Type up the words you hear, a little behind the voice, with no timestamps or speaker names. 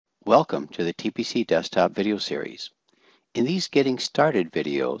Welcome to the TPC Desktop video series. In these Getting Started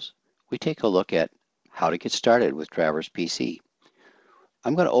videos, we take a look at how to get started with Traverse PC.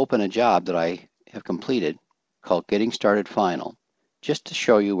 I'm going to open a job that I have completed called Getting Started Final, just to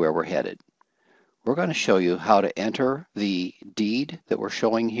show you where we're headed. We're going to show you how to enter the deed that we're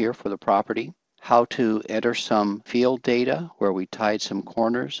showing here for the property, how to enter some field data where we tied some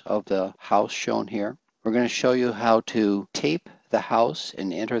corners of the house shown here. We're going to show you how to tape the house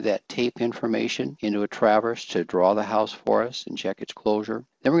and enter that tape information into a Traverse to draw the house for us and check its closure.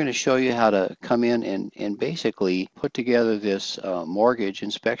 Then we're going to show you how to come in and basically put together this mortgage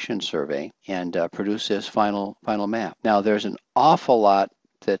inspection survey and produce this final map. Now there's an awful lot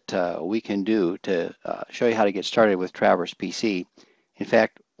that we can do to show you how to get started with Traverse PC. In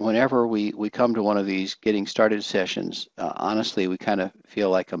fact, whenever we come to one of these getting started sessions, honestly, we kind of feel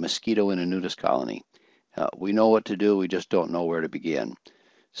like a mosquito in a nudist colony. We know what to do, we just don't know where to begin.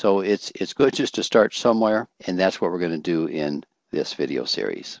 So it's good just to start somewhere, and that's what we're going to do in this video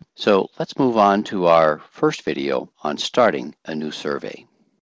series. So let's move on to our first video on starting a new survey.